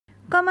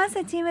Commerce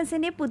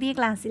അച്ചീവേഴ്സിൻ്റെ പുതിയ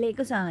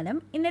ക്ലാസ്സിലേക്ക് സ്വാഗതം.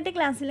 ഇന്നത്തെ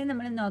ക്ലാസ്സിൽ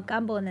നമ്മൾ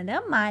നോക്കാൻ പോകുന്നത്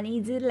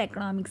മാനേജറിയൽ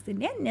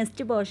എക്കണോമിക്സിൻ്റെ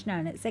നെക്സ്റ്റ്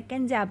പോർഷനാണ്.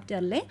 സെക്കൻഡ്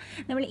ചാപ്റ്ററിൽ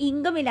നമ്മൾ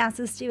ഇൻകം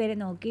ഇലാസ്റ്റിസിറ്റി വരെ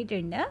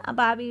നോക്കിയിട്ടുണ്ട്.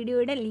 അപ്പോൾ ആ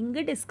വീഡിയോയുടെ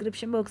ലിങ്ക്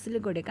ഡിസ്ക്രിപ്ഷൻ ബോക്സിൽ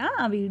കൊടുക്കാം,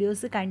 ആ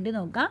വീഡിയോസ് കണ്ടു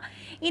നോക്കാം.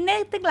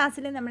 ഇന്നത്തെ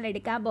ക്ലാസ്സിൽ നമ്മൾ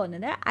എടുക്കാൻ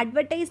പോകുന്നത്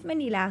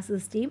അഡ്വർടൈസ്മെൻറ്റ്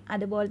ഇലാസ്റ്റിസിറ്റിയും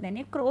അതുപോലെ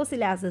തന്നെ ക്രോസ്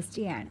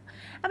ഇലാസ്റ്റിസിറ്റിയാണ്.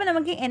 അപ്പോൾ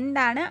നമുക്ക്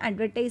എന്താണ്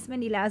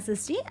അഡ്വർടൈസ്മെൻറ്റ്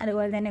ഇലാസ്റ്റിസിറ്റി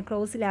അതുപോലെ തന്നെ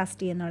ക്രോസ്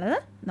ഇലാസ്റ്റിസിറ്റി എന്നുള്ളത്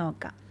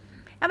നോക്കാം.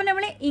 അപ്പോൾ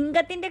നമ്മൾ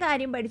ഇൻകത്തിൻ്റെ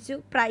കാര്യം പഠിച്ചു,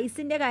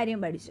 പ്രൈസിൻ്റെ കാര്യം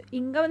പഠിച്ചു.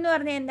 ഇൻകം എന്ന്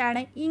പറഞ്ഞാൽ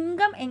എന്താണ്?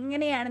 ഇൻകം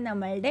എങ്ങനെയാണ്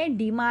നമ്മളുടെ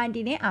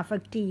ഡിമാൻഡിനെ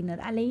അഫക്റ്റ്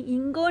ചെയ്യുന്നത്, അല്ലെങ്കിൽ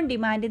ഇൻകവും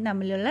ഡിമാൻഡും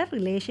തമ്മിലുള്ള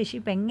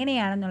റിലേഷൻഷിപ്പ്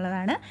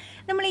എങ്ങനെയാണെന്നുള്ളതാണ്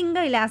നമ്മൾ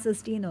ഇൻകം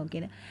ഇലാസ്റ്റിസിറ്റി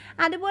നോക്കിയത്.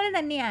 അതുപോലെ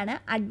തന്നെയാണ്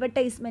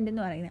അഡ്വർടൈസ്മെൻറ്റ്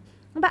എന്ന് പറയുന്നത്.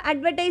 അപ്പോൾ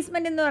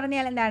അഡ്വർടൈസ്മെൻറ്റ് എന്ന്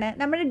പറഞ്ഞാൽ എന്താണ്?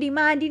 നമ്മുടെ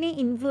ഡിമാൻഡിനെ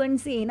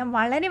ഇൻഫ്ലുവൻസ് ചെയ്യുന്ന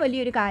വളരെ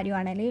വലിയൊരു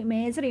കാര്യമാണ്, അല്ലെങ്കിൽ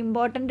മേജർ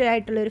ഇമ്പോർട്ടൻ്റ്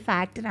ആയിട്ടുള്ളൊരു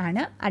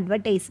ഫാക്ടറാണ്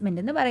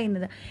അഡ്വർടൈസ്മെൻറ്റ് എന്ന്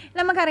പറയുന്നത്.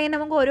 നമുക്കറിയാം,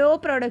 നമുക്ക് ഓരോ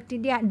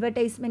പ്രോഡക്റ്റിൻ്റെ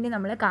അഡ്വർടൈസ്മെൻറ്റ്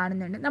നമ്മൾ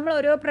കാണുന്നുണ്ട്. നമ്മൾ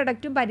ഓരോ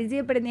പ്രൊഡക്റ്റും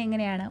പരിചയപ്പെടുന്നത്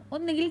എങ്ങനെയാണ്?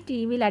 ഒന്നുകിൽ ടി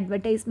വിയിൽ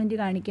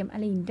അഡ്വർടൈസ്മെൻറ്റ് കാണിക്കും,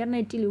 അല്ലെങ്കിൽ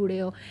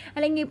ഇൻ്റർനെറ്റിലൂടെയോ,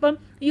 അല്ലെങ്കിൽ ഇപ്പം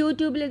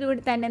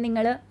യൂട്യൂബിലൂടെ തന്നെ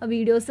നിങ്ങൾ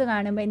വീഡിയോസ്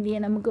കാണുമ്പോൾ എന്ത്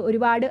ചെയ്യാം, നമുക്ക്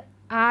ഒരുപാട്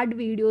ആഡ്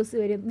വീഡിയോസ്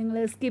വരും, നിങ്ങൾ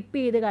സ്കിപ്പ്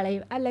ചെയ്ത്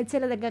കളയും, അല്ല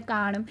ചിലതൊക്കെ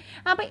കാണും.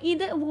 അപ്പോൾ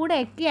ഇത്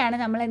കൂടെയൊക്കെയാണ്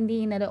നമ്മൾ എന്ത്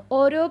ചെയ്യുന്നത്,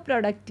 ഓരോ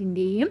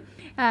പ്രൊഡക്റ്റിൻ്റെയും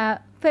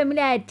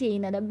ഫെമിലിയാരിറ്റി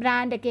ചെയ്യുന്നത്,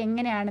 ബ്രാൻഡൊക്കെ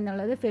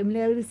എങ്ങനെയാണെന്നുള്ളത്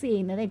ഫെമിലിയറൈസ്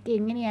ചെയ്യുന്നതൊക്കെ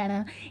എങ്ങനെയാണ്?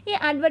 ഈ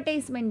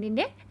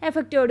അഡ്വർടൈസ്മെൻറ്റിൻ്റെ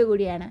എഫക്റ്റോട്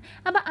കൂടിയാണ്.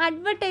 അപ്പോൾ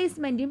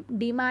അഡ്വർടൈസ്മെൻറ്റും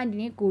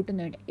ഡിമാൻഡിനെ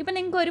കൂട്ടുന്നുണ്ട്. ഇപ്പോൾ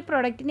നിങ്ങൾക്ക് ഒരു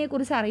പ്രൊഡക്റ്റിനെ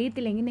കുറിച്ച്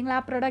അറിയത്തില്ലെങ്കിൽ നിങ്ങൾ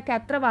ആ പ്രൊഡക്റ്റ്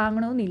അത്ര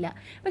വാങ്ങണമെന്നില്ല.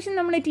 പക്ഷെ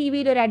നമ്മൾ ടി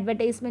വിയിൽ ഒരു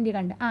അഡ്വർടൈസ്മെൻറ്റ്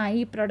കണ്ട്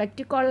ഈ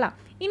പ്രൊഡക്റ്റ് കൊള്ളാം,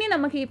 ഇനി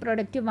നമുക്ക് ഈ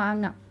പ്രൊഡക്റ്റ്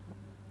വാങ്ങാം,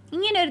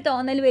 ഇങ്ങനെ ഒരു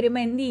തോന്നൽ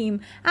വരുമ്പോൾ എന്ത് ചെയ്യും?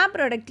 ആ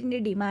പ്രൊഡക്റ്റിൻ്റെ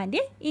ഡിമാൻഡ്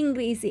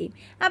ഇൻക്രീസ് ചെയ്യും.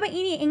 അപ്പോൾ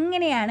ഇനി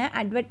എങ്ങനെയാണ്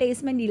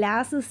അഡ്വർടൈസ്മെൻറ്റ്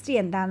ഇലാസ്റ്റിസിറ്റി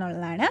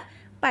എന്താണെന്നുള്ളതാണ്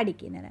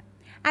പഠിക്കുന്നത്.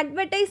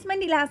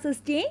 അഡ്വർടൈസ്മെൻറ്റ്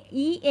ഇലാസ്റ്റിസിറ്റിയെ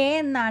എ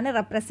എന്നാണ്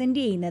റെപ്രസെൻറ്റ്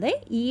ചെയ്യുന്നത്.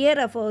 A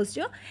refers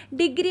two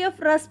degree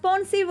of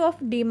responsive of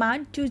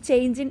demand to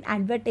change in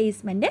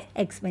advertisement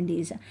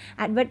expenditure.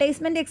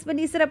 Advertisement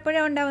expenditure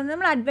എപ്പോഴും ഉണ്ടാകുന്നത്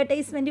നമ്മൾ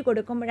അഡ്വർടൈസ്മെൻറ്റ്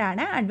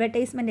കൊടുക്കുമ്പോഴാണ്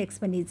അഡ്വർടൈസ്മെൻറ്റ്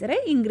എക്സ്പെൻഡിച്ചർ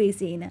ഇൻക്രീസ്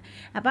ചെയ്യുന്നത്.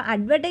 അപ്പോൾ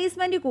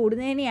അഡ്വർടൈസ്മെൻറ്റ്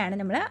കൂടുന്നതിനെയാണ്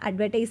നമ്മൾ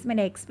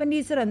അഡ്വർടൈസ്മെൻറ്റ്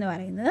എക്സ്പെൻഡിച്ചർ എന്ന്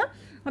പറയുന്നത്.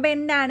 അപ്പോൾ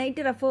എന്താണ്?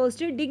 It refers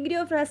two degree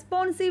of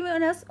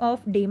responsiveness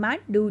of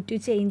demand due to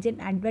change in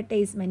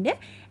advertisement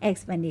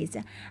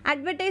expenditure.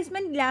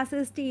 Advertisement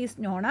elasticity is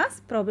known as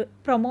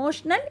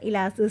promotional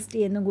elasticity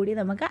എന്നും കൂടി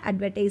നമുക്ക്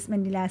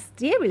അഡ്വർടൈസ്മെൻറ്റ്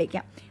ഇലാസ്റ്റിസിറ്റിയെ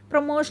വിളിക്കാം.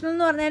 പ്രൊമോഷണൽ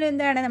എന്ന് പറഞ്ഞാൽ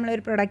എന്താണ്?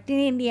 നമ്മളൊരു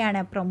പ്രൊഡക്റ്റിനെ എന്ത്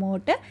ചെയ്യാണ്?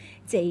 പ്രൊമോട്ട്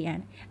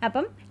ചെയ്യാണ്.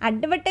 അപ്പം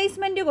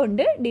അഡ്വർടൈസ്മെൻറ്റ്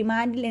കൊണ്ട്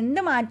ഡിമാൻഡിൽ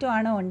എന്ത്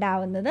മാറ്റമാണോ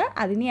ഉണ്ടാവുന്നത്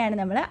അതിനെയാണ്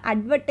നമ്മൾ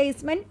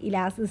അഡ്വർടൈസ്മെൻറ്റ്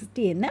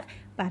ഇലാസ്റ്റിസിറ്റി എന്ന്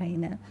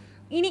പറയുന്നത്.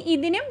 ഇനി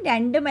ഇതിനും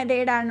രണ്ട്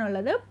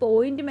മെത്തേഡാണുള്ളത്.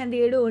 പോയിൻ്റ്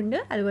മെത്തേഡും ഉണ്ട്,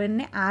 അതുപോലെ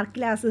തന്നെ ആർക്ക്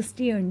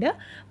ഇലാസ്റ്റിസിറ്റിയും ഉണ്ട്.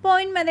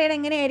 പോയിൻ്റ് മെത്തേഡ്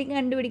എങ്ങനെയായിരിക്കും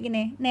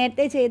കണ്ടുപിടിക്കുന്നത്?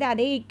 നേരത്തെ ചെയ്ത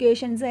അതേ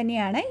ഇക്വേഷൻസ്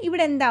തന്നെയാണ്.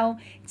 ഇവിടെ എന്താവും?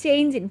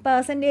 Change in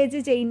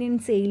percentage change in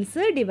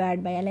sales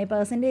divide by, അല്ലെങ്കിൽ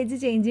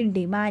percentage change in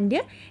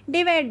demand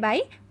divide by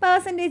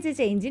percentage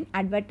change in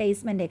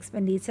advertisement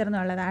expenditure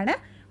എന്നുള്ളതാണ്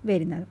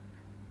വരുന്നത്.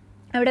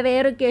 അവിടെ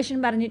വേറെ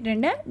ഇക്വേഷൻ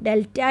പറഞ്ഞിട്ടുണ്ട്,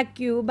 delta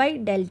Q by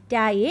delta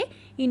A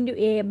into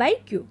A by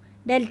Q.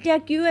 Delta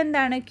Q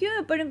എന്താണ്? Q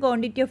എപ്പോഴും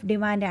quantity of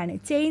ഡിമാൻഡാണ്.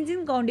 Change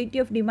in quantity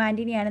of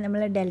ഡിമാൻഡിനെയാണ്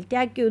നമ്മൾ delta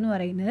Q എന്ന്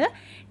പറയുന്നത്.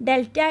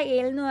 ഡെൽറ്റ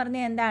എൽ എന്ന്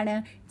പറഞ്ഞാൽ എന്താണ്?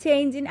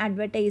 Change in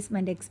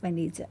advertisement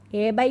expenditure.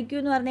 A by Q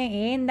എന്ന് പറഞ്ഞാൽ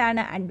എ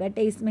എന്താണ്?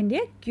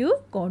 Advertisement, Q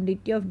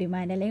quantity of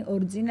demand അല്ലെങ്കിൽ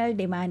ഒറിജിനൽ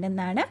ഡിമാൻഡ്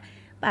എന്നാണ്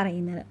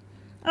പറയുന്നത്.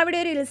 അവിടെ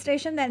ഒരു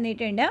ഇലിസ്ട്രേഷൻ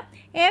തന്നിട്ടുണ്ട്.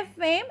 A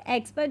firm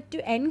expect to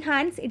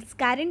enhance it's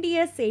current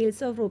year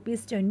sales of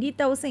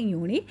 ₹20,000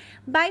 unit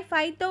by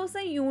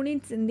 5,000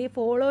 units in the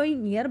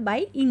following year by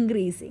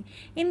increasing.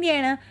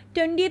 എന്തിയാണ്?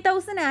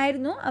 20,000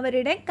 ആയിരുന്നു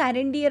അവരുടെ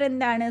കറൻറ്റ് ഇയർ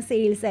എന്താണ്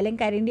സെയിൽസ്,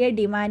 അല്ലെങ്കിൽ കറൻറ്റ് ഇയർ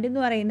ഡിമാൻഡ്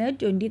എന്ന് പറയുന്നത്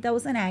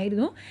 20,000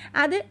 ആയിരുന്നു.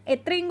 അത്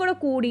എത്രയും കൂടെ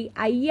കൂടി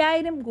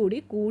 5,000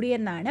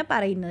 കൂടിയെന്നാണ്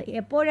പറയുന്നത്.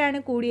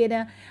 എപ്പോഴാണ് കൂടിയത്?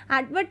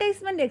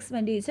 അഡ്വർടൈസ്മെൻറ്റ്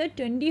എക്സ്പെൻഡിച്ചർ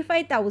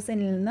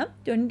 25,000 നിന്നും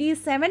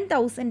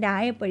 27,000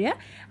 ആയപ്പോൾ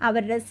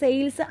അവരുടെ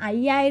സെയിൽസ്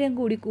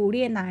 5,000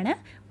 കൂടിയെന്നാണ്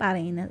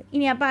പറയുന്നത്.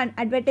 ഇനി അപ്പോൾ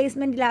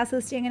അഡ്വർടൈസ്മെൻറ്റ്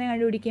ഇലാസ്റ്റിസിറ്റി എങ്ങനെ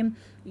കണ്ടുപിടിക്കും?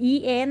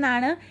 എ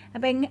എന്നാണ്.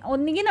 അപ്പോൾ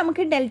ഒന്നുകിൽ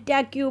നമുക്ക് delta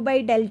Q by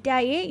delta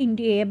A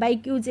into A by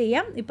Q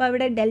ചെയ്യാം. ഇപ്പോൾ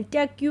ഇവിടെ ഡെൽറ്റ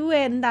ക്യൂ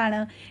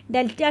എന്താണ്?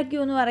 ഡെൽറ്റ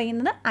ക്യൂ എന്ന്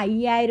പറയുന്നത്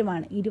 5,000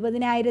 ആണ്.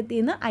 20,000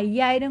 നിന്ന്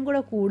 5,000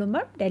 കൂടെ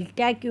കൂടുമ്പോൾ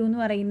ഡെൽറ്റ ക്യൂ എന്ന്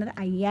പറയുന്നത്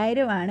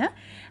 5,000 ആണ്.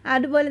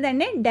 അതുപോലെ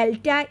തന്നെ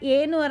ഡെൽറ്റ എ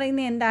എന്ന്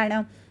പറയുന്നത് എന്താണ്?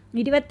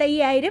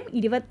 25,000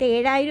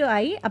 27,000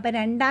 ആയി. അപ്പോൾ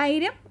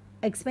 2,000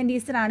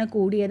 എക്സ്പെൻഡിച്ചറാണ്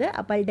കൂടിയത്.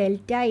 അപ്പോൾ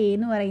ഡെൽറ്റ എ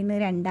എന്ന്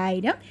പറയുന്നത്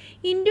 2,000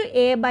 into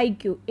A by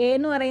Q. A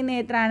എന്ന് പറയുന്നത്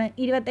എത്രയാണ്?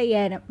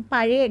 25,000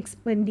 പഴയ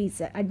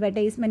എക്സ്പെൻഡിച്ചർ,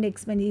 അഡ്വർടൈസ്മെൻറ്റ്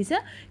എക്സ്പെൻഡിച്ചർ.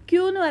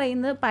 ക്യൂ എന്ന്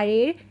പറയുന്നത്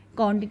പഴയ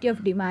ക്വാണ്ടിറ്റി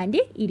ഓഫ്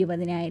ഡിമാൻഡ്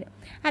 20,000.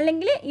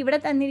 അല്ലെങ്കിൽ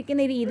ഇവിടെ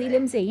തന്നിരിക്കുന്ന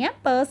രീതിയിലും ചെയ്യാം.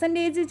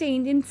 Percentage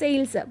change in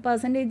sales.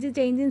 Percentage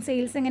change in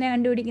sales എങ്ങനെ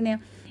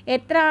കണ്ടുപിടിക്കുന്നത്?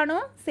 എത്രയാണോ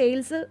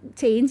സെയിൽസ്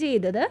ചേഞ്ച്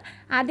ചെയ്തത്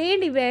അതേ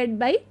ഡിവൈഡ്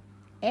ബൈ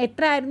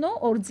എത്ര ആയിരുന്നു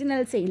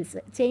ഒറിജിനൽ സെയിൽസ്.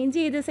 ചേഞ്ച്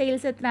ചെയ്ത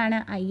സെയിൽസ് എത്രയാണ്?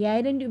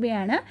 5,000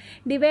 രൂപയാണ്.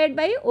 ഡിവൈഡ്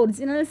ബൈ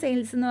ഒറിജിനൽ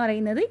സെയിൽസ് എന്ന്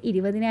പറയുന്നത്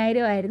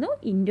 20,000 ആയിരുന്നു,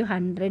 ഇൻറ്റു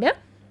 100.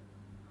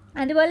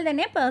 അതുപോലെ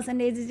തന്നെ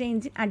പെർസെൻറ്റേജ്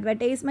ചേഞ്ച്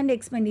അഡ്വർടൈസ്മെൻറ്റ്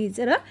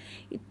എക്സ്പെൻഡിച്ചർ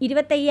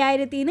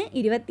 25,000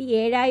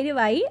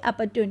 27,000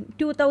 അപ്പോൾ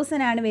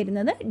 2,000 ആണ്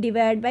വരുന്നത്.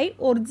 ഡിവൈഡ് ബൈ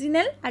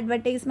ഒറിജിനൽ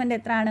അഡ്വർടൈസ്മെൻറ്റ്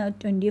എത്രയാണ്?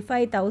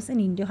 25,000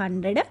 ഇൻറ്റു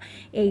 100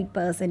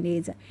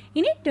 8%.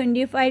 ഇനി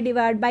 25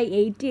 ഡിവൈഡ് ബൈ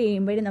 8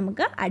 ചെയ്യുമ്പോൾ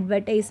നമുക്ക്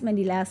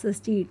അഡ്വർടൈസ്മെൻറ്റ്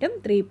ഇലാസ്റ്റിസിറ്റി കിട്ടും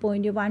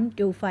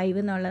 3.125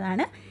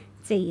 എന്നുള്ളതാണ്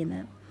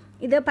ചെയ്യുന്നത്.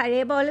 ഇത്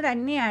പഴയ പോലെ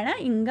തന്നെയാണ്,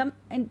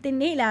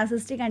 ഇൻകത്തിൻ്റെ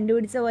ഇലാസ്റ്റിസിറ്റി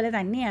കണ്ടുപിടിച്ച പോലെ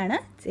തന്നെയാണ്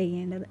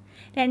ചെയ്യേണ്ടത്.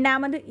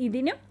 രണ്ടാമത്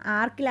ഇതിനും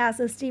ആർക്ക്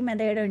ഇലാസ്റ്റിസിറ്റി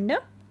മെത്തേഡ് ഉണ്ട്.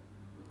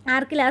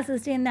 ആർക്ക്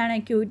ഇലാസ്റ്റിസിറ്റി എന്താണ്?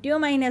 Q2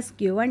 minus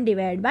Q1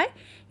 divide by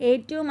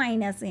A2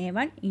 minus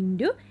A1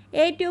 into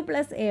A2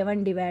 plus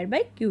A1 divide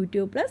by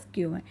Q2 plus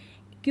Q1.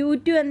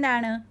 Q2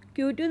 എന്താണ്?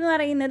 Q2 എന്ന്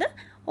പറയുന്നത്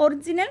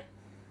original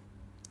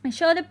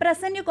show the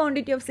present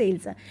quantity of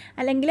sales,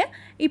 അല്ലെങ്കിൽ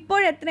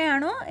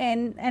ഇപ്പോഴെത്രയാണോ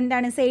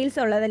എന്താണ് സെയിൽസ്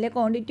ഉള്ളത് അല്ലെങ്കിൽ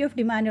ക്വാണ്ടിറ്റി ഓഫ്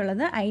ഡിമാൻഡ്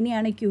ഉള്ളത്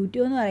അതിനെയാണ് Q2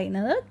 എന്ന്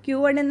പറയുന്നത്.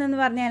 Q1 എന്ന്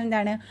പറഞ്ഞാൽ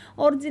എന്താണ്?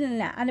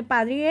 ഒറിജിനൽ, അത്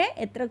പതിയെ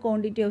എത്ര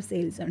ക്വാണ്ടിറ്റി ഓഫ്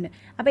സെയിൽസ് ഉണ്ട്.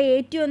 അപ്പോൾ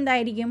A2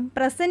 എന്തായിരിക്കും?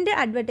 പ്രസൻറ്റ്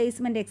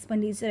അഡ്വർടൈസ്മെൻറ്റ്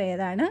എക്സ്പെൻഡിച്ചർ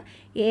ഏതാണ്?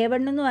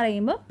 A1 എന്ന്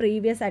പറയുമ്പോൾ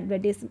പ്രീവിയസ്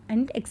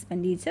അഡ്വർടൈസ്മെൻറ്റ്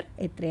എക്സ്പെൻഡിച്ചർ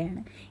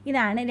എത്രയാണ്.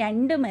 ഇതാണ്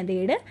രണ്ട്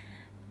മെത്തേഡ്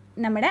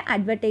നമ്മുടെ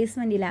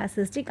അഡ്വർടൈസ്മെൻറ്റ്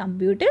ഇലാസ്റ്റിസിറ്റി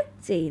കമ്പ്യൂട്ട്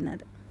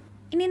ചെയ്യുന്നത്.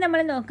 ഇനി നമ്മൾ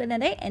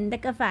നോക്കുന്നത്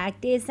എന്തൊക്കെ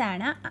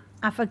ഫാക്ടേഴ്സാണ്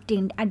അഫക്റ്റ്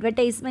ചെയ്യുന്നത്,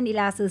 അഡ്വർടൈസ്മെൻറ്റ്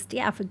ഇലാസ്റ്റിസിറ്റി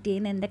അഫക്റ്റ്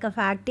ചെയ്യുന്ന എന്തൊക്കെ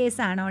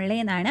ഫാക്ടേഴ്സാണ്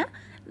ഉള്ളതെന്നാണ്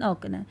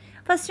നോക്കുന്നത്.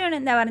 ഫസ്റ്റ് ആണ്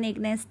എന്താ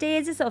പറഞ്ഞിരിക്കുന്നത്?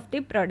 Stages of the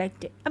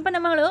product. അപ്പോൾ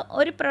നമ്മൾ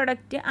ഒരു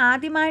പ്രൊഡക്റ്റ്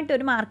ആദ്യമായിട്ട്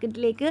ഒരു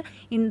മാർക്കറ്റിലേക്ക്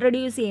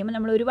ഇൻട്രൊഡ്യൂസ് ചെയ്യുമ്പോൾ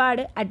നമ്മൾ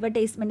ഒരുപാട്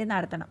അഡ്വർടൈസ്മെൻറ്റ്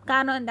നടത്തണം.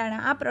 കാരണം എന്താണ്?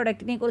 ആ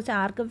പ്രൊഡക്റ്റിനെ കുറിച്ച്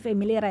ആർക്കും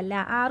ഫെമിലിയർ അല്ല,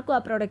 ആർക്കും ആ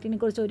പ്രൊഡക്റ്റിനെ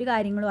കുറിച്ച് ഒരു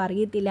കാര്യങ്ങളും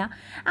അറിയത്തില്ല.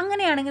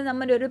 അങ്ങനെയാണെങ്കിൽ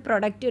നമ്മളൊരു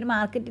പ്രൊഡക്റ്റ് ഒരു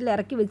മാർക്കറ്റിൽ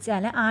ഇറക്കി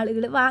വെച്ചാൽ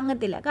ആളുകൾ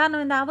വാങ്ങത്തില്ല. കാരണം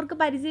എന്താ? അവർക്ക്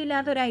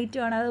പരിചയമില്ലാത്ത ഒരു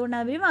ഐറ്റമാണ്, അതുകൊണ്ട്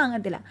അവർ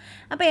വാങ്ങത്തില്ല.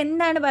 അപ്പോൾ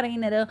എന്താണ്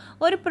പറയുന്നത്?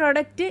 ഒരു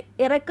പ്രൊഡക്റ്റ്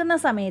ഇറക്കുന്ന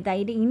സമയത്ത്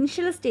അതിൻ്റെ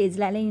ഇനിഷ്യൽ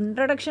സ്റ്റേജിൽ അല്ലെങ്കിൽ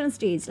ഇൻട്രൊഡക്ഷൻ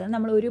സ്റ്റേജിൽ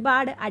നമ്മൾ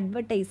ഒരുപാട്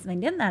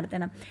അഡ്വർടൈസ്മെൻറ്റ്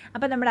നടത്തണം.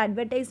 അപ്പോൾ നമ്മുടെ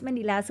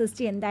അഡ്വർടൈസ്മെൻറ്റ്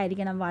ഇലാസ്റ്റിസിറ്റി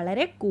എന്തായിരിക്കണം?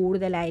 വളരെ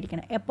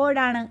കൂടുതലായിരിക്കണം.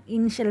 എപ്പോഴാണ്?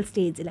 ഇനിഷ്യൽ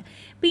സ്റ്റേജിൽ.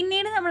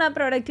 പിന്നീട് നമ്മൾ ആ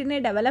പ്രൊഡക്റ്റിന്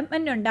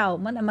ഡെവലപ്മെൻറ്റ്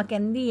ഉണ്ടാകുമ്പോൾ നമുക്ക്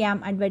എന്ത് ചെയ്യാം?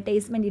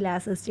 അഡ്വർടൈസ്മെൻറ്റ്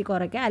ഇലാസ്റ്റിസിറ്റി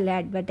കുറയ്ക്കാം,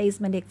 അല്ലെങ്കിൽ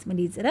അഡ്വർടൈസ്മെൻറ്റ്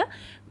എക്സ്പെൻഡിച്ചർ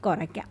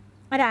കുറയ്ക്കാം.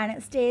 അതാണ്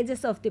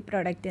സ്റ്റേജസ് ഓഫ് ദി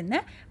പ്രൊഡക്റ്റ്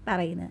എന്ന്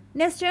പറയുന്നത്.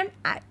 Next one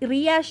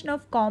reaction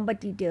of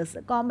competitors.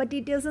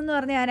 Competitors എന്ന്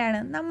പറഞ്ഞാൽ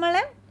ആരാണ്?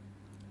 നമ്മളെ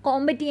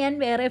കോമ്പറ്റ് ചെയ്യാൻ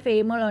വേറെ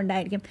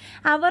ഫെയിമുകളുണ്ടായിരിക്കും.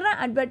 അവരുടെ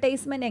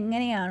അഡ്വർടൈസ്മെൻറ്റ്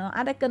എങ്ങനെയാണോ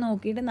അതൊക്കെ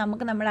നോക്കിയിട്ട്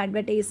നമുക്ക് നമ്മുടെ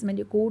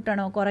അഡ്വർടൈസ്മെൻറ്റ്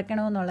കൂട്ടണോ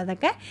കുറയ്ക്കണോ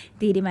എന്നുള്ളതൊക്കെ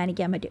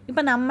തീരുമാനിക്കാൻ പറ്റും.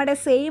 ഇപ്പോൾ നമ്മുടെ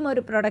സെയിം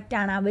ഒരു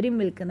പ്രൊഡക്റ്റാണ് അവരും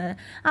വിൽക്കുന്നത്,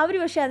 അവർ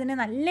പക്ഷേ അതിന്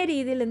നല്ല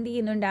രീതിയിൽ എന്ത്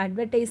ചെയ്യുന്നുണ്ട്?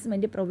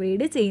 അഡ്വർടൈസ്മെൻറ്റ്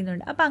പ്രൊവൈഡ്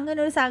ചെയ്യുന്നുണ്ട്. അപ്പോൾ അങ്ങനെ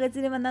ഒരു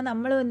സാഹചര്യം വന്നാൽ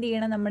നമ്മളും എന്ത്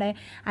ചെയ്യണം? നമ്മുടെ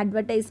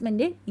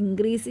അഡ്വർടൈസ്മെൻറ്റ്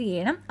ഇൻക്രീസ്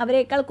ചെയ്യണം,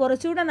 അവരെക്കാൾ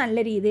കുറച്ചുകൂടെ നല്ല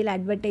രീതിയിൽ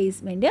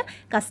അഡ്വർടൈസ്മെൻറ്റ്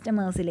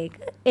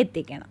കസ്റ്റമേഴ്സിലേക്ക്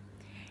എത്തിക്കണം.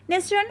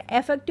 Next one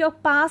effect of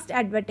past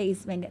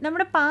advertisement.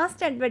 നമ്മുടെ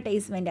പാസ്റ്റ്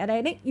അഡ്വർടൈസ്മെൻറ്റ്,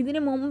 അതായത് ഇതിന്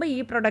മുമ്പ് ഈ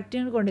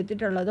പ്രൊഡക്റ്റിന്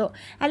കൊടുത്തിട്ടുള്ളതോ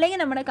അല്ലെങ്കിൽ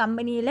നമ്മുടെ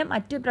കമ്പനിയിലെ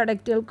മറ്റു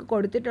പ്രൊഡക്റ്റുകൾക്ക്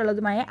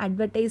കൊടുത്തിട്ടുള്ളതുമായ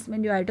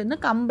അഡ്വർടൈസ്മെൻറ്റുമായിട്ടൊന്ന്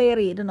കമ്പയർ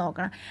ചെയ്ത്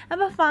നോക്കണം.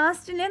 അപ്പോൾ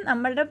ഫാസ്റ്റിൽ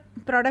നമ്മുടെ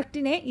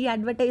പ്രൊഡക്റ്റിനെ ഈ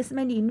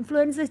അഡ്വർടൈസ്മെൻറ്റ്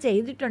ഇൻഫ്ലുവൻസ്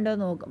ചെയ്തിട്ടുണ്ടോ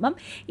എന്ന് നോക്കുമ്പം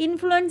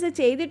ഇൻഫ്ലുവൻസ്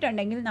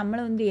ചെയ്തിട്ടുണ്ടെങ്കിൽ നമ്മൾ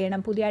എന്ത്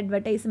ചെയ്യണം? പുതിയ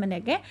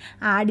അഡ്വർടൈസ്മെൻറ്റൊക്കെ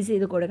ആഡ്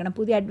ചെയ്ത് കൊടുക്കണം,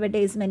 പുതിയ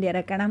അഡ്വർടൈസ്മെൻറ്റ്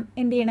ഇറക്കണം,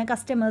 എന്ത് ചെയ്യണം?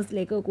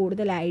 കസ്റ്റമേഴ്സിലേക്ക്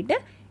കൂടുതലായിട്ട്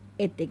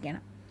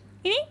എത്തിക്കണം.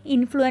 ഇനി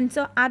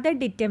ഇൻഫ്ലുവൻസോ other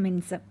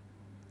determines.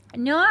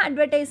 No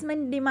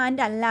advertisement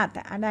demand അല്ലാത്ത,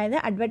 അതായത്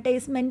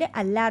അഡ്വർടൈസ്മെൻറ്റ്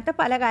അല്ലാത്ത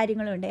പല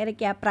കാര്യങ്ങളുണ്ട്.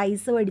 ഏതൊക്കെയാണ്?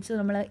 പ്രൈസ് പഠിച്ചു,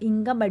 നമ്മൾ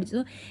ഇൻകം പഠിച്ചു,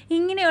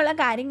 ഇങ്ങനെയുള്ള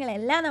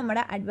കാര്യങ്ങളെല്ലാം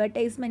നമ്മുടെ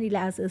അഡ്വർടൈസ്മെൻറ്റ്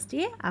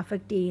ഇലാസ്റ്റിസിറ്റിയെ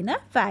അഫക്റ്റ് ചെയ്യുന്ന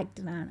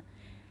ഫാക്ടറാണ്.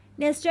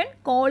 Next one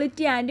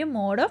quality and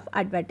mode of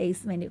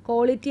advertisement.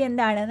 Quality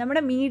എന്താണ്?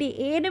 നമ്മുടെ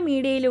ഏത്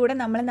മീഡിയയിലൂടെ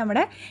നമ്മൾ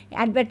നമ്മുടെ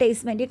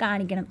അഡ്വർടൈസ്മെൻറ്റ്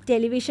കാണിക്കണം.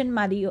 ടെലിവിഷൻ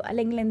മതിയോ,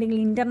 അല്ലെങ്കിൽ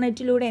എന്തെങ്കിലും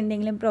ഇൻ്റർനെറ്റിലൂടെ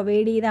എന്തെങ്കിലും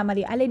പ്രൊവൈഡ് ചെയ്താൽ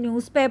മതിയോ, അല്ലെങ്കിൽ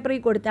ന്യൂസ് പേപ്പറിൽ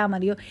കൊടുത്താൽ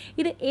മതിയോ?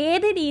 ഇത്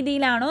ഏത്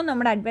രീതിയിലാണോ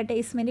നമ്മുടെ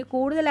അഡ്വർടൈസ്മെൻറ്റ്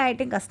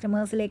കൂടുതലായിട്ടും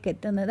കസ്റ്റമേഴ്സിലേക്ക്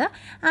എത്തുന്നത്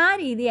ആ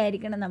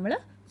രീതിയായിരിക്കണം നമ്മൾ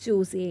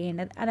ചൂസ്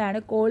ചെയ്യേണ്ടത്.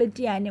 അതാണ്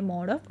quality and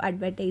mode of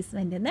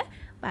advertisement എന്ന്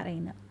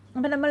പറയുന്നത്.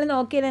 അപ്പോൾ നമ്മൾ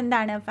നോക്കിയത്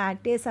എന്താണ്?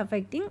 ഫാക്ടേഴ്സ്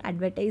അഫക്റ്റിംഗ്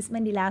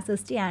അഡ്വർടൈസ്മെൻറ്റ്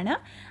ഇലാസ്റ്റിസിറ്റി ആണ്.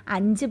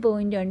 5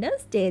 പോയിൻ്റ് ഉണ്ട്.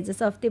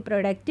 Stages of the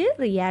product,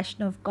 reaction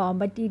of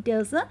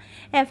competitors,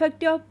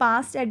 effect of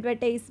past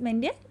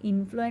advertisement,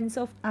 influence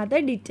of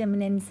other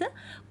determinants,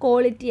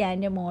 quality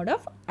and mode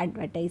of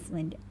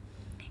advertisement.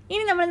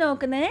 ഇനി നമ്മൾ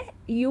നോക്കുന്നത്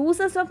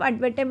യൂസസ് ഓഫ്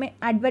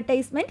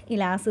അഡ്വർടൈസ്മെൻറ്റ്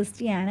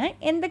ഇലാസ്റ്റിസിറ്റി ആണ്.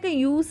 എന്തൊക്കെ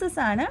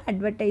യൂസസ് ആണ്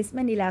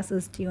അഡ്വർടൈസ്മെൻറ്റ്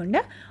ഇലാസ്റ്റിസിറ്റി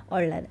കൊണ്ട്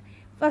ഉള്ളത്?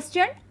 First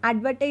one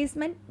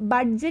advertisement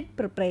budget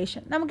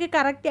preparation. നമുക്ക്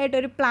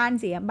കറക്റ്റായിട്ടൊരു plan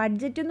ചെയ്യാം.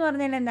 ബഡ്ജറ്റ് എന്ന്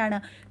പറഞ്ഞാൽ എന്താണ്?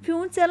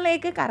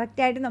 ഫ്യൂച്ചറിലേക്ക്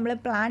കറക്റ്റായിട്ട് നമ്മൾ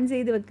പ്ലാൻ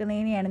ചെയ്ത്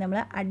വെക്കുന്നതിനെയാണ് നമ്മൾ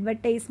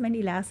അഡ്വർടൈസ്മെൻറ്റ്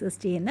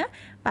ഇലാസ്റ്റിസിറ്റി എന്ന്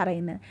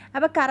പറയുന്നത്.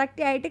 അപ്പോൾ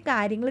കറക്റ്റായിട്ട്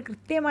കാര്യങ്ങൾ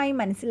കൃത്യമായി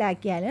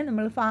മനസ്സിലാക്കിയാൽ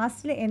നമ്മൾ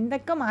ഫാസ്റ്റിൽ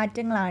എന്തൊക്കെ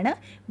മാറ്റങ്ങളാണ്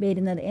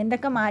വരുന്നത്,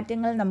 എന്തൊക്കെ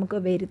മാറ്റങ്ങൾ നമുക്ക്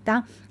വരുത്താം,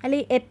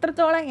 അല്ലെങ്കിൽ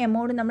എത്രത്തോളം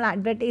എമൗണ്ട് നമ്മൾ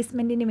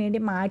അഡ്വർടൈസ്മെൻറ്റിന്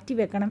വേണ്ടി മാറ്റി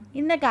വെക്കണം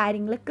എന്ന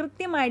കാര്യങ്ങൾ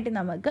കൃത്യമായിട്ട്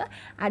നമുക്ക്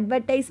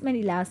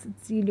അഡ്വർടൈസ്മെൻറ്റ്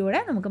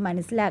ഇലാസ്റ്റിസിറ്റിയിലൂടെ നമുക്ക്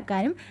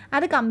മനസ്സിലാക്കാനും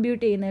അത്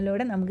കമ്പ്യൂട്ട്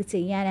ചെയ്യുന്നതിലൂടെ നമുക്ക്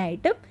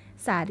ചെയ്യാനായിട്ടും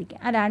സാധിക്കും.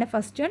 അതാണ്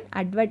first one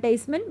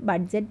advertisement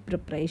budget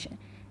preparation.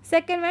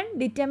 Second one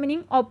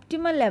determining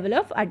optimal level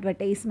of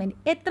advertisement.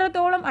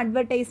 എത്രത്തോളം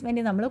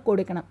അഡ്വർടൈസ്മെൻറ്റ് നമ്മൾ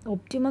കൊടുക്കണം.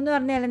 ഒപ്റ്റിമം എന്ന്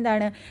പറഞ്ഞാൽ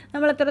എന്താണ്,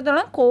 നമ്മൾ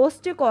എത്രത്തോളം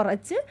കോസ്റ്റ്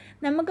കുറച്ച്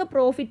നമുക്ക്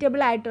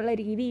പ്രോഫിറ്റബിൾ ആയിട്ടുള്ള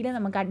രീതിയിൽ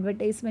നമുക്ക്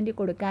അഡ്വർടൈസ്മെൻറ്റ്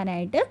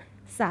കൊടുക്കാനായിട്ട്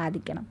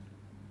സാധിക്കണം.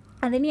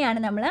 അതിനെയാണ്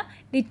നമ്മൾ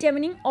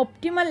determining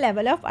optimal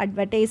level of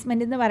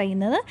advertisement എന്ന്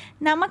പറയുന്നത്.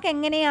 നമുക്ക്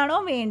എങ്ങനെയാണോ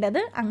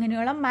വേണ്ടത്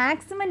അങ്ങനെയുള്ള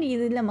മാക്സിമം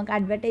രീതിയിൽ നമുക്ക്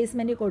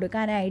അഡ്വർടൈസ്മെൻറ്റ്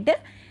കൊടുക്കാനായിട്ട്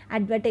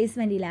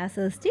അഡ്വർടൈസ്മെൻറ്റ്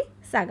ഇലാസ്റ്റിസിറ്റി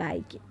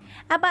സഹായിക്കും.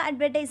 അപ്പോൾ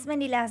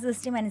അഡ്വർടൈസ്മെൻറ്റ്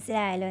ഇലാസ്റ്റിസിറ്റി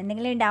മനസ്സിലായാലോ?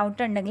 എന്തെങ്കിലും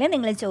ഡൗട്ട് ഉണ്ടെങ്കിൽ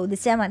നിങ്ങൾ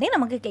ചോദിച്ചാൽ മതി,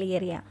 നമുക്ക്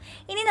ക്ലിയർ ചെയ്യാം.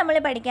 ഇനി നമ്മൾ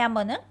പഠിക്കാൻ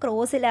പോകുന്നത്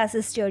cross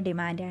elasticity of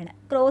ഡിമാൻഡാണ്.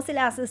 Cross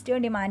elasticity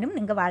of ഡിമാൻഡും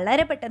നിങ്ങൾക്ക്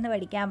വളരെ പെട്ടെന്ന്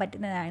പഠിക്കാൻ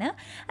പറ്റുന്നതാണ്.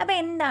 അപ്പോൾ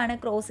എന്താണ്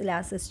ക്രോസ്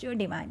ഇലാസ്റ്റിസിറ്റി ഓഫ്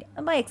ഡിമാൻഡ്?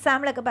 അപ്പോൾ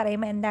എക്സാമ്പിളൊക്കെ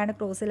പറയുമ്പോൾ എന്താണ്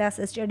ക്രോസ്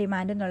ഇലാസ്റ്റിസിറ്റി ഓഫ്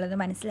ഡിമാൻഡ് എന്നുള്ളത്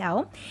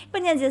മനസ്സിലാവും.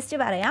 ഇപ്പം ഞാൻ ജസ്റ്റ്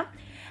പറയാം.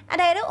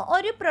 അതായത്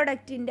ഒരു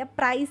പ്രൊഡക്റ്റിൻ്റെ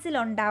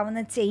പ്രൈസിലുണ്ടാവുന്ന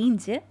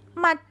ചേഞ്ച്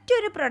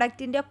മറ്റൊരു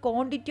പ്രൊഡക്റ്റിൻ്റെ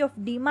ക്വാണ്ടിറ്റി ഓഫ്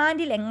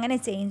ഡിമാൻഡിൽ എങ്ങനെ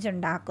ചേഞ്ച്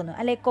ഉണ്ടാക്കുന്നു,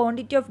 അല്ലെങ്കിൽ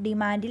ക്വാണ്ടിറ്റി ഓഫ്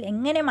ഡിമാൻഡിൽ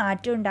എങ്ങനെ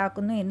മാറ്റം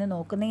ഉണ്ടാക്കുന്നു എന്ന്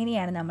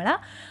നോക്കുന്നതിനെയാണ് നമ്മൾ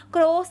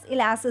ക്രോസ്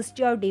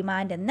ഇലാസ്റ്റിസിറ്റി ഓഫ്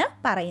ഡിമാൻഡ് എന്ന്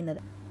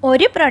പറയുന്നത്.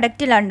 ഒരു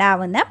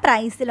പ്രൊഡക്റ്റിലുണ്ടാവുന്ന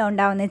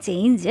പ്രൈസിലുണ്ടാവുന്ന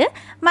ചേഞ്ച്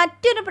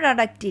മറ്റൊരു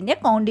പ്രൊഡക്റ്റിൻ്റെ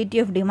ക്വാണ്ടിറ്റി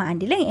ഓഫ്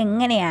ഡിമാൻഡിൽ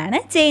എങ്ങനെയാണ്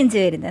ചേഞ്ച്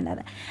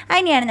വരുന്നത്,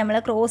 അതിനെയാണ് നമ്മൾ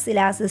ക്രോസ്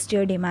ഇലാസ്റ്റിസിറ്റി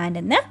ഓഫ് ഡിമാൻഡ്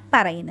എന്ന്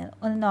പറയുന്നത്.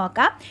 ഒന്ന്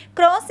നോക്കാം.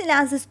 Cross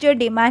elasticity of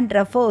demand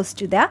refers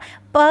to the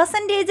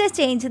percentage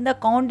change in the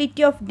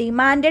quantity of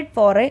demanded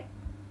four A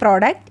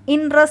product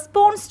in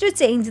response to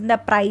change in the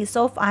price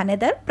of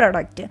another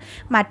product.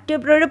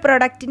 മറ്റൊരു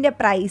പ്രൊഡക്റ്റിൻ്റെ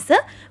price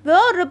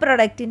വേറൊരു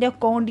പ്രൊഡക്റ്റിൻ്റെ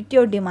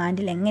quantity of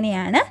ഡിമാൻഡിൽ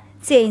എങ്ങനെയാണ്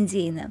change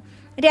ചെയ്യുന്നത്.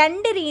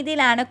 രണ്ട്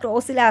രീതിയിലാണ്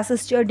cross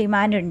elasticity of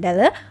demand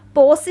ഉള്ളത്.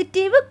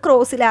 Positive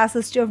cross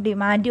elasticity of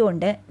ഡിമാൻഡും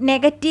ഉണ്ട്,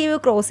 negative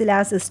cross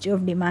elasticity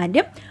of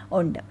ഡിമാൻഡും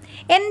ഉണ്ട്.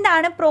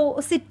 എന്താണ്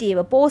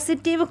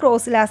പോസിറ്റീവ്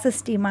ക്രോസ്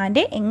ഇലാസ്റ്റിസിറ്റി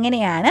ഡിമാൻഡ്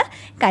എങ്ങനെയാണ്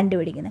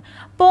കണ്ടുപിടിക്കുന്നത്?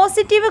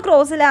 പോസിറ്റീവ്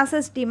ക്രോസ്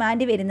ഇലാസ്റ്റിസിറ്റി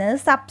ഡിമാൻഡ് വരുന്നത്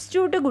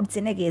സബ്സ്റ്റിറ്റ്യൂട്ട്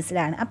ഗുഡ്സിൻ്റെ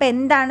കേസിലാണ്. അപ്പോൾ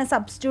എന്താണ്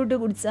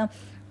സബ്സ്റ്റിറ്റ്യൂട്ട് ഗുഡ്സ്?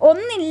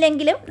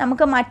 ഒന്നില്ലെങ്കിലും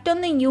നമുക്ക്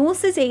മറ്റൊന്ന്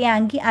യൂസ്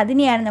ചെയ്യാമെങ്കിൽ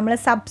അതിനെയാണ് നമ്മൾ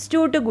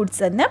സബ്സ്റ്റിറ്റ്യൂട്ട്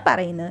ഗുഡ്സ് എന്ന്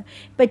പറയുന്നത്.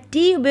 ഇപ്പോൾ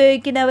ടീ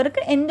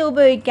ഉപയോഗിക്കുന്നവർക്ക് എന്ത്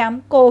ഉപയോഗിക്കാം?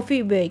 കോഫി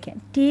ഉപയോഗിക്കാം.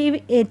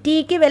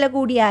 ടീക്ക് വില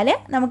കൂടിയാൽ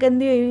നമുക്ക്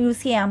എന്ത്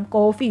യൂസ് ചെയ്യാം?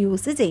 കോഫി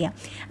യൂസ് ചെയ്യാം.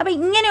 അപ്പോൾ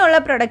ഇങ്ങനെയുള്ള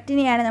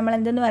പ്രൊഡക്റ്റിനെയാണ് നമ്മൾ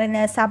എന്തെന്ന്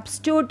പറയുന്നത്?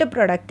 സബ്സ്റ്റിറ്റ്യൂട്ട്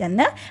പ്രൊഡക്റ്റ്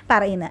എന്ന്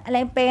പറയുന്നത്.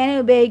 അല്ലെങ്കിൽ പേന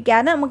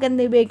ഉപയോഗിക്കാതെ നമുക്ക്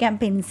എന്ത് ഉപയോഗിക്കാം?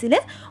 പെൻസിൽ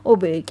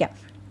ഉപയോഗിക്കാം.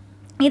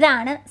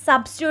 ഇതാണ്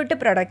സബ്സ്റ്റിറ്റ്യൂട്ട്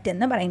പ്രൊഡക്റ്റ്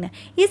എന്ന് പറയുന്നത്.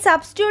 ഈ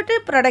സബ്സ്റ്റിറ്റ്യൂട്ട്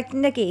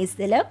പ്രൊഡക്റ്റിൻ്റെ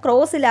കേസിൽ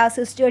ക്രോസ്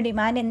ഇലാസ്റ്റിസിറ്റി ഓഫ്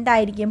ഡിമാൻഡ്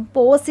എന്തായിരിക്കും?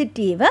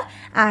 പോസിറ്റീവ്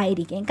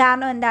ആയിരിക്കും.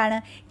 കാരണം എന്താണ്?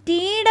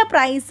 ടീയുടെ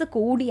പ്രൈസ്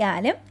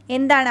കൂടിയാലും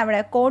എന്താണ് അവിടെ?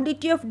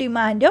 Quantity of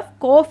demand of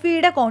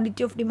കോഫിയുടെ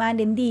quantity of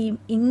demand എന്ത് ചെയ്യും?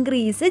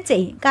 ഇൻക്രീസ്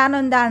ചെയ്യും. കാരണം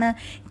എന്താണ്?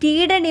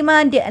 ടീയുടെ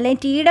ഡിമാൻഡ്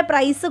അല്ലെങ്കിൽ ടീയുടെ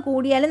പ്രൈസ്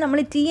കൂടിയാലും നമ്മൾ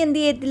ടീ എന്ത്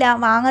ചെയ്യത്തില്ല?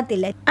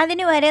 വാങ്ങത്തില്ല.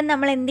 അതിന് വരെ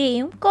നമ്മൾ എന്ത്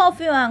ചെയ്യും?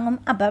 കോഫി വാങ്ങും.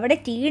 അപ്പോൾ അവിടെ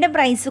ടീയുടെ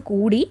പ്രൈസ്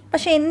കൂടി,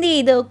 പക്ഷേ എന്ത്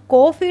ചെയ്തു?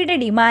 കോഫിയുടെ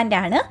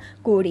ഡിമാൻഡാണ്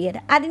കൂടിയത്.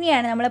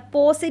 അതിനെയാണ് നമ്മൾ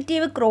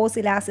പോസിറ്റീവ് ക്രോസ്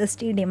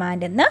ഇലാസ്റ്റിസിറ്റി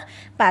ഡിമാൻഡ് എന്ന്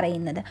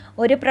പറയുന്നത്.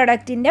 ഒരു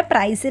പ്രൊഡക്റ്റിൻ്റെ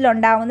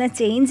പ്രൈസിലുണ്ടാവുന്ന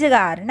ചേഞ്ച്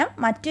കാരണം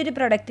മറ്റൊരു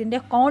പ്രൊഡക്റ്റിൻ്റെ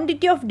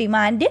ക്വാണ്ടിറ്റി ഓഫ്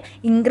ഡിമാൻഡ്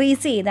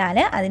ഇൻക്രീസ് ചെയ്താൽ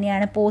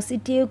അതിനെയാണ്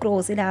positive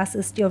cross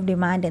elasticity of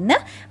demand എന്ന്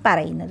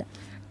പറയുന്നത്.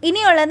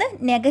 ഇനിയുള്ളത്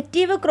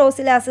negative cross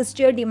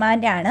elasticity of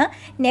ഡിമാൻഡാണ്.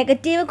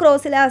 Negative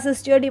cross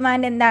elasticity of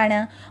demand എന്താണ്?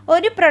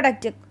 ഒരു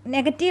പ്രൊഡക്റ്റ്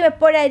നെഗറ്റീവ്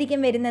എപ്പോഴായിരിക്കും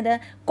വരുന്നത്?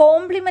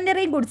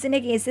 Complimentary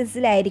ഗുഡ്സിൻ്റെ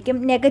കേസസിലായിരിക്കും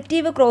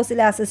negative cross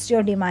elasticity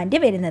of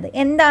demand വരുന്നത്.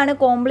 എന്താണ്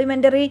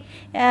കോംപ്ലിമെൻ്ററി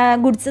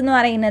ഗുഡ്സ് എന്ന്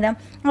പറയുന്നത്?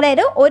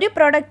 അതായത് ഒരു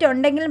പ്രൊഡക്റ്റ്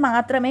ഉണ്ടെങ്കിൽ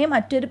മാത്രമേ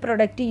മറ്റൊരു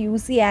പ്രൊഡക്റ്റ്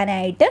യൂസ്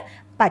ചെയ്യാനായിട്ട്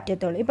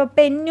പറ്റത്തുള്ളൂ. ഇപ്പോൾ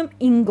പെന്നും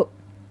ഇങ്കും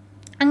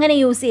അങ്ങനെ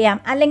യൂസ് ചെയ്യാം.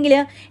 അല്ലെങ്കിൽ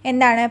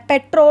എന്താണ്?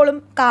 പെട്രോളും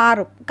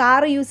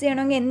കാറ് യൂസ്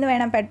ചെയ്യണമെങ്കിൽ എന്ത്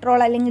വേണം? പെട്രോൾ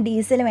അല്ലെങ്കിൽ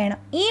ഡീസൽ വേണം.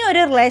 ഈ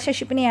ഒരു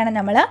റിലേഷൻഷിപ്പിനെയാണ്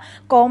നമ്മൾ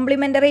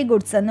കോംപ്ലിമെൻ്ററി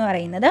ഗുഡ്സ് എന്ന്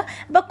പറയുന്നത്.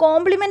 അപ്പോൾ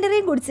കോംപ്ലിമെൻ്ററി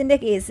ഗുഡ്സിൻ്റെ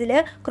കേസിൽ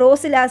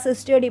ക്രോസ്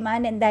ഇലാസ്റ്റിസിറ്റി ഓഫ്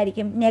ഡിമാൻഡ്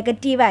എന്തായിരിക്കും?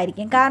 നെഗറ്റീവ്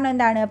ആയിരിക്കും. കാരണം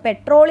എന്താണ്?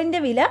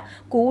 പെട്രോളിൻ്റെ വില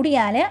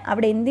കൂടിയാൽ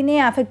അവിടെ എന്തിനെ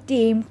അഫക്റ്റ്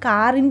ചെയ്യും?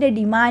 കാറിൻ്റെ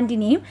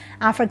ഡിമാൻഡിനെയും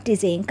അഫക്റ്റ്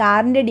ചെയ്യും.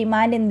 കാറിൻ്റെ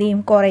ഡിമാൻഡ് എന്ത്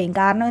ചെയ്യും? കുറയും.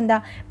 കാരണം എന്താ?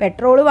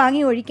 പെട്രോൾ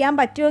വാങ്ങി ഒഴിക്കാൻ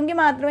പറ്റുമെങ്കിൽ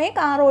മാത്രമേ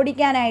കാർ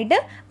ഓടിക്കാനായിട്ട്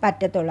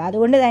പറ്റത്തുള്ളൂ.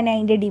 അതുകൊണ്ട് തന്നെ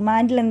അതിൻ്റെ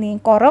ഡിമാൻഡിൽ എന്ത്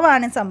ചെയ്യും?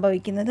 കുറവാണ്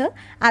സംഭവിക്കുന്നത്.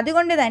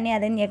 അതുകൊണ്ട് തന്നെ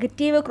അത്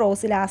നെഗറ്റീവ്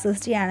ക്രോസ്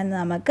ഇലാസ്റ്റിസിറ്റി ആണെന്ന്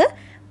നമുക്ക്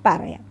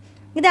പറയാം.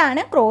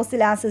 ഇതാണ് ക്രോസ്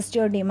ഇലാസ്റ്റിസിറ്റി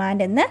ഓഫ്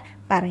ഡിമാൻഡ് എന്ന്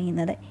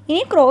പറയുന്നത്.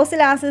 ഇനി ക്രോസ്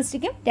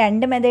ഇലാസ്റ്റിസിറ്റിക്കും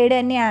രണ്ട് മെത്തേഡ്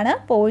തന്നെയാണ്.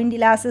 പോയിൻ്റ്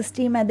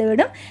ഇലാസ്റ്റിസിറ്റി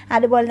മെത്തേഡും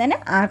അതുപോലെ തന്നെ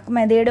ആർക്ക്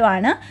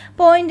മെത്തേഡുമാണ്.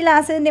 പോയിൻ്റ്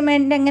ഇലാസ്റ്റിസിറ്റി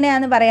ഡിമാൻഡ്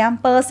എങ്ങനെയാണെന്ന് പറയാം.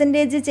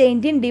 Percentage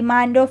change in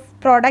demand of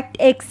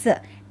product X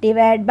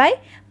divide by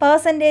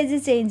percentage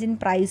change in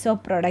price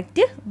of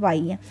product Y.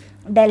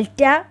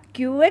 Delta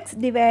Q X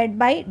divide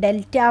by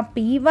delta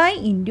P Y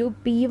into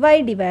P Y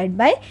divide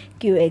by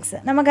Q X.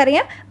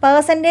 നമുക്കറിയാം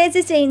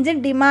percentage change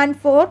demand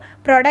for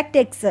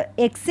product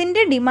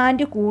എക്സിൻ്റെ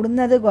demand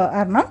കൂടുന്നത്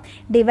കാരണം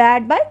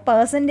divide by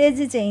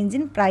percentage change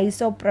in price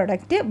of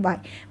product Y.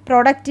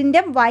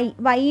 പ്രൊഡക്റ്റിൻ്റെ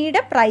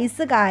വൈയുടെ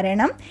price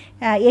കാരണം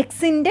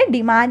എക്സിൻ്റെ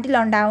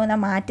ഡിമാൻഡിലുണ്ടാകുന്ന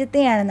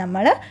മാറ്റത്തെയാണ്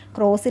നമ്മൾ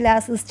cross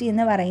elasticity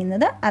എന്ന്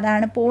പറയുന്നത്.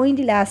 അതാണ്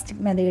പോയിൻ്റ്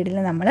ഇലാസ്റ്റിക് മെത്തേഡിൽ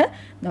നമ്മൾ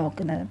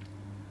നോക്കുന്നത്.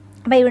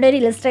 അപ്പോൾ ഇവിടെ ഒരു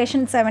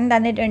ഇലസ്ട്രേഷൻ 7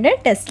 തന്നിട്ടുണ്ട്.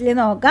 ടെസ്റ്റിൽ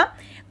നോക്കാം.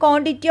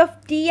 ക്വാണ്ടിറ്റി ഓഫ്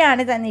ടീ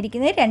ആണ്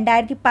തന്നിരിക്കുന്നത്.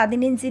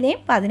 2015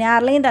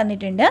 16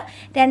 തന്നിട്ടുണ്ട്.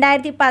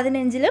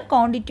 2015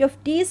 ക്വാണ്ടിറ്റി ഓഫ്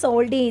ടീ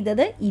സോൾഡ്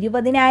ചെയ്തത്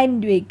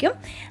 20,000 രൂപയ്ക്കും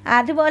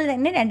അതുപോലെ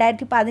തന്നെ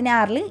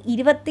 2016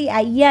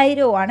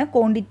 25,000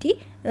 ക്വാണ്ടിറ്റി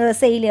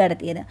സെയിൽ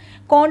നടത്തിയത്.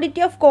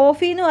 ക്വാണ്ടിറ്റി ഓഫ്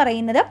കോഫി എന്ന്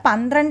പറയുന്നത്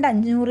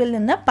 12,500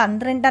 നിന്ന്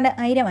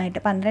 12,000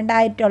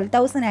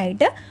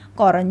 12,000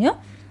 കുറഞ്ഞു.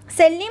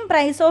 സെല്ലിംഗ്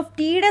പ്രൈസ് ഓഫ്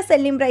ടീയുടെ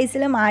സെല്ലിംഗ്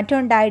പ്രൈസിൽ മാറ്റം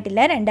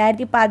ഉണ്ടായിട്ടില്ല.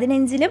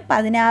 2015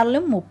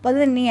 16 30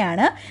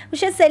 തന്നെയാണ്.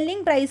 പക്ഷേ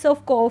സെല്ലിംഗ് പ്രൈസ്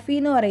ഓഫ് കോഫി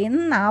എന്ന്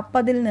പറയുന്നത്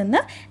 40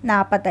 നിന്ന്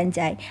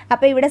 45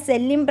 അപ്പോൾ ഇവിടെ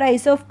സെല്ലിംഗ്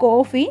പ്രൈസ് ഓഫ്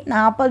കോഫി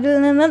 40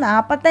 നിന്ന്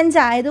 45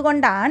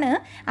 ആയതുകൊണ്ടാണ്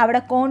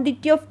അവിടെ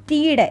ക്വാണ്ടിറ്റി ഓഫ്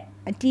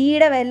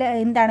ടീയുടെ വില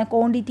എന്താണ്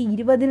ക്വാണ്ടിറ്റി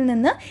 20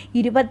 നിന്ന്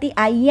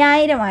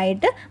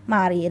 25,000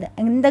 മാറിയത്.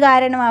 എന്ത്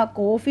കാരണമാണ്?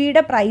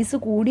 കോഫിയുടെ പ്രൈസ്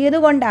കൂടിയത്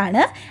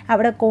കൊണ്ടാണ്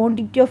അവിടെ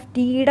ക്വാണ്ടിറ്റി ഓഫ്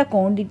ടീയുടെ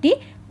ക്വാണ്ടിറ്റി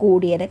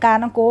കൂടിയത്.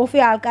 കാരണം കോഫി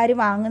ആൾക്കാർ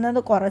വാങ്ങുന്നത്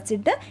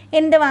കുറച്ചിട്ട്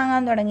എന്ത്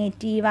വാങ്ങാൻ തുടങ്ങി?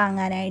 ടീ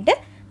വാങ്ങാനായിട്ട്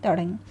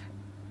തുടങ്ങി.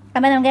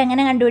 അപ്പോൾ നമുക്ക്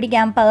എങ്ങനെ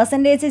കണ്ടുപിടിക്കാം?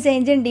 Percentage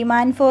change in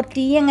demand for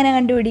tea എങ്ങനെ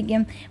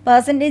കണ്ടുപിടിക്കും?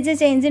 Percentage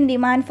change in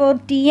demand for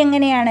tea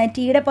എങ്ങനെയാണ്?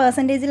 ടീയുടെ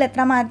പെർസെൻറ്റേജിൽ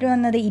എത്ര മാറ്റം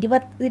വന്നത്?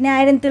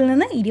 20,000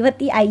 നിന്ന്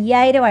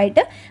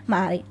 25,000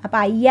 മാറി. അപ്പോൾ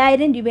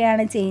 5,000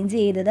 രൂപയാണ് ചേഞ്ച്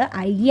ചെയ്തത്.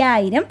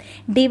 5,000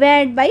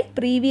 ഡിവൈഡ് ബൈ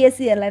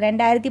പ്രീവിയസ് ഇയറിൽ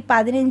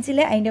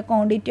 2015 അതിൻ്റെ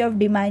ക്വാണ്ടിറ്റി ഓഫ്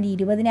ഡിമാൻഡ്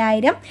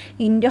 20,000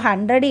 ഇൻറ്റു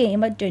 100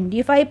 ചെയ്യുമ്പോൾ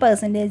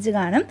 25%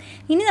 കാണും.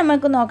 ഇനി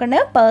നമുക്ക്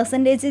നോക്കേണ്ടത്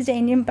percentage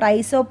change in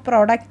price of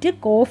product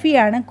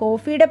കോഫിയാണ്.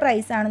 കോഫിയുടെ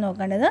പ്രൈസാണ്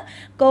നോക്കേണ്ടത്.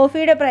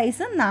 കോഫിയുടെ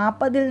പ്രൈസ്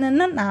 40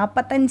 നിന്ന്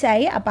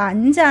 45 അപ്പോൾ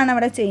 5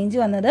 അവിടെ ചേഞ്ച്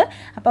വന്നത്.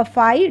 അപ്പോൾ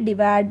 5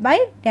 ഡിവൈഡ് ബൈ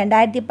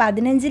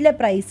 2015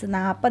 പ്രൈസ്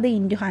 40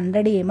 ഇൻറ്റു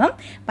 100 ചെയ്യുമ്പം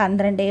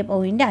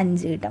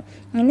 12.5 കിട്ടും.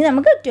 ഇനി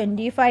നമുക്ക്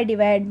 25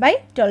 ഡിവൈഡ് ബൈ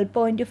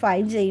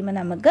 12.5 ചെയ്യുമ്പോൾ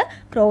നമുക്ക്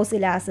ക്രോസ്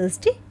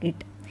ഇലാസ്റ്റിസിറ്റി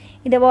കിട്ടും.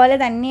 ഇതുപോലെ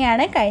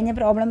തന്നെയാണ് കഴിഞ്ഞ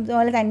പ്രോബ്ലം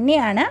പോലെ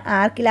തന്നെയാണ്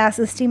ആർക്ക്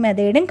ഇലാസ്റ്റിസിറ്റി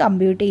മെത്തേഡും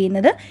കമ്പ്യൂട്ട്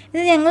ചെയ്യുന്നത്.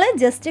 ഇത് ഞങ്ങൾ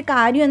ജസ്റ്റ്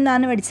കാര്യം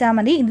എന്താണെന്ന് പഠിച്ചാൽ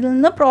മതി. ഇതിൽ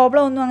നിന്ന്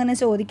പ്രോബ്ലം ഒന്നും അങ്ങനെ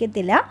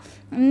ചോദിക്കത്തില്ല.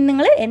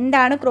 നിങ്ങൾ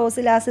എന്താണ്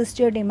ക്രോസ്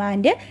ഇലാസ്റ്റിസിറ്റി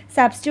ഡിമാൻഡ്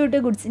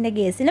സബ്സ്റ്റിറ്റ്യൂട്ട് ഗുഡ്സിൻ്റെ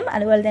കേസിലും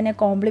അതുപോലെ തന്നെ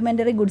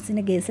കോംപ്ലിമെൻ്ററി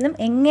ഗുഡ്സിൻ്റെ കേസിലും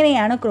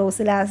എങ്ങനെയാണ്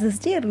ക്രോസ്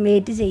ഇലാസ്റ്റിസിറ്റി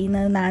റിലേറ്റ്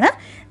ചെയ്യുന്നതെന്നാണ്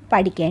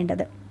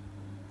പഠിക്കേണ്ടത്.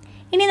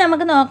 ഇനി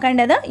നമുക്ക്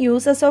നോക്കേണ്ടത്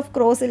uses of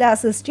cross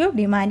elasticity of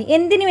demand.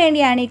 എന്തിനു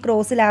വേണ്ടിയാണ് ഈ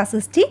ക്രോസ്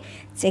ഇലാസ്റ്റിസിറ്റി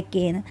ചെക്ക്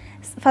ചെയ്യുന്നത്?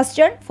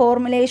 First one,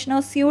 formulation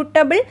of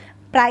suitable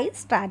price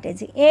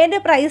strategy. ഏത്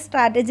പ്രൈസ്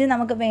സ്ട്രാറ്റജി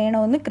നമുക്ക്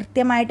വേണമെന്ന്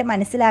കൃത്യമായിട്ട്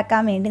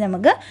മനസ്സിലാക്കാൻ വേണ്ടി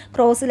നമുക്ക്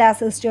cross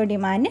elasticity of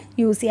demand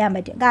use ചെയ്യാൻ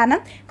പറ്റും. കാരണം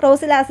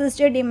cross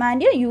elasticity of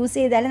demand use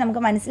ചെയ്താൽ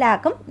നമുക്ക്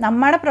മനസ്സിലാക്കും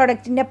നമ്മുടെ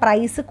പ്രൊഡക്റ്റിൻ്റെ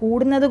പ്രൈസ്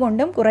കൂടുന്നത്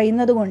കൊണ്ടും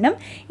കുറയുന്നത് കൊണ്ടും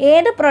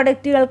ഏത്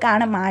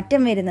പ്രൊഡക്റ്റുകൾക്കാണ്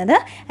മാറ്റം വരുന്നത്,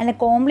 അല്ല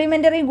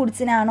കോംപ്ലിമെൻ്ററി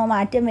ഗുഡ്സിനാണോ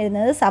മാറ്റം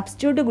വരുന്നത്,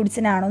 സബ്സ്റ്റിറ്റ്യൂട്ട്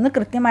ഗുഡ്സിനാണോ എന്ന്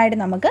കൃത്യമായിട്ട്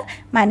നമുക്ക്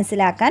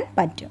മനസ്സിലാക്കാൻ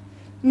പറ്റും.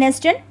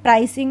 Next one,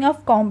 pricing of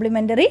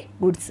complimentary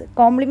goods.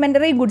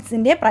 Complimentary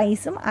ഗുഡ്സിൻ്റെ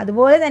പ്രൈസും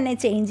അതുപോലെ തന്നെ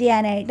ചേഞ്ച്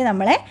ചെയ്യാനായിട്ട്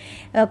നമ്മളെ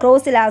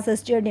ക്രോസ്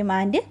ഇലാസ്റ്റിസിറ്റി ഓഫ്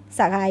ഡിമാൻഡ്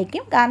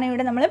സഹായിക്കും. കാരണം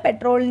ഇവിടെ നമ്മൾ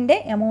പെട്രോളിൻ്റെ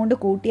എമൗണ്ട്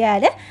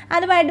കൂട്ടിയാൽ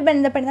അതുമായിട്ട്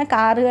ബന്ധപ്പെടുന്ന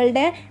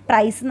കാറുകളുടെ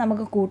പ്രൈസ്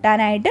നമുക്ക്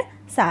കൂട്ടാനായിട്ട്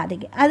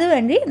സാധിക്കും.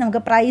 അതുവഴി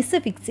നമുക്ക്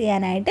പ്രൈസ് ഫിക്സ്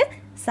ചെയ്യാനായിട്ട്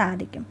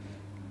സാധിക്കും.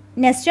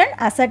 Next one,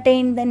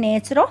 ascertain the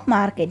nature of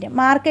market.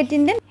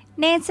 മാർക്കറ്റിൻ്റെ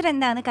നേച്ചർ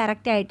എന്താണെന്ന്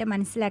കറക്റ്റായിട്ട്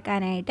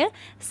മനസ്സിലാക്കാനായിട്ട്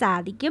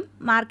സാധിക്കും.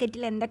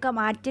 മാർക്കറ്റിൽ എന്തൊക്കെ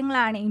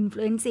മാറ്റങ്ങളാണ്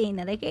ഇൻഫ്ലുവൻസ്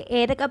ചെയ്യുന്നത്,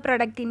 ഏതൊക്കെ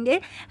പ്രൊഡക്റ്റിൻ്റെ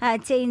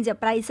ചേഞ്ച്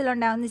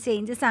പ്രൈസിലുണ്ടാകുന്ന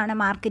ചേഞ്ചസ് ആണ്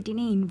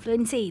മാർക്കറ്റിനെ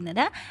ഇൻഫ്ലുവൻസ്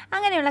ചെയ്യുന്നത്,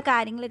 അങ്ങനെയുള്ള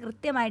കാര്യങ്ങൾ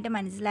കൃത്യമായിട്ട്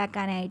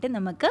മനസ്സിലാക്കാനായിട്ട്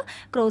നമുക്ക്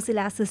ക്രോസ്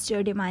ഇലാസ്റ്റിസിറ്റി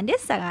ഓഫ് ഡിമാൻഡ്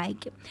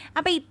സഹായിക്കും.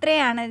 അപ്പോൾ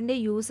ഇത്രയാണ് അതിൻ്റെ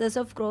uses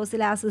of cross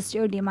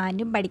elasticity of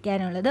ഡിമാൻഡും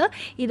പഠിക്കാനുള്ളത്.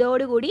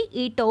 ഇതോടുകൂടി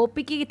ഈ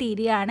ടോപ്പിക്ക്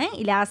തീരുകയാണ്.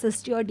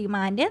 ഇലാസ്റ്റിസിറ്റി ഓഫ്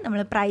ഡിമാൻഡ്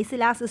നമ്മൾ പ്രൈസ്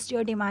ഇലാസ്റ്റിസിറ്റി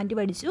ഓഫ് ഡിമാൻഡ്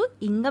പഠിച്ചു,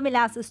 ഇൻകം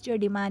ഇലാസ്റ്റിസിറ്റി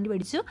ഓഫ് ഡിമാൻഡ്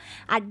പഠിച്ചു,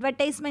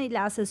 advertisement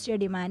elasticity of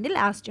demand,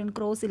 last on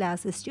cross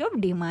elasticity of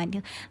demand.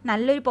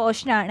 നല്ലൊരു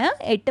പോർഷനാണ്.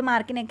 8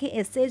 മാർക്കിനൊക്കെ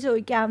എസ്സേ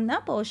ചോദിക്കാവുന്ന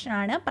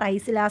പോർഷനാണ്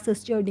പ്രൈസ്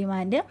ഇലാസ്റ്റിസിറ്റി ഓഫ്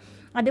ഡിമാൻഡ്.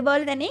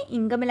 അതുപോലെ തന്നെ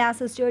ഇൻകം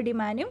ഇലാസ്റ്റിസിറ്റി ഓഫ്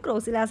ഡിമാൻഡും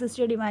ക്രോസ്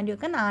ഇലാസ്റ്റിസിറ്റി ഓഫ് ഡിമാൻഡും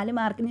ഒക്കെ 4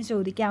 മാർക്കിന്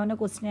ചോദിക്കാവുന്ന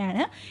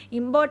ക്വസ്റ്റ്യനാണ്.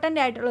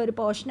 ഇമ്പോർട്ടൻ്റ് ആയിട്ടുള്ള ഒരു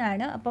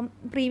പോർഷനാണ്. അപ്പം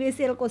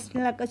പ്രീവിയസ് ഇയർ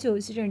ക്വസ്റ്റ്യനിലൊക്കെ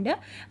ചോദിച്ചിട്ടുണ്ട്.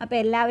 അപ്പോൾ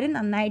എല്ലാവരും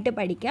നന്നായിട്ട്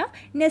പഠിക്കുക.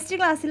 നെക്സ്റ്റ്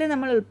ക്ലാസ്സിൽ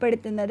നമ്മൾ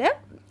ഉൾപ്പെടുത്തുന്നത്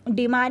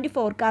ഡിമാൻഡ്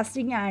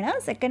ഫോർകാസ്റ്റിംഗ് ആണ്.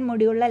 സെക്കൻഡ്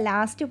മൊഡ്യൂളിലെ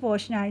ലാസ്റ്റ്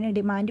പോർഷനാണ്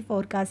ഡിമാൻഡ്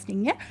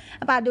ഫോർകാസ്റ്റിംഗ്.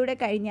 അപ്പോൾ അതുകൂടെ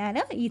കഴിഞ്ഞാൽ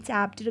ഈ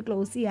ചാപ്റ്റർ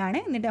ക്ലോസ്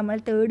ചെയ്യുകയാണ്. എന്നിട്ട് നമ്മൾ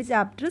 3rd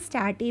ചാപ്റ്റർ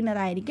സ്റ്റാർട്ട്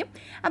ചെയ്യുന്നതായിരിക്കും.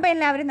 അപ്പോൾ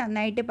എല്ലാവരും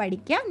നന്നായിട്ട്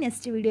പഠിക്കുക.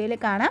 നെക്സ്റ്റ് വീഡിയോയിൽ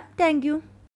കാണാം. താങ്ക്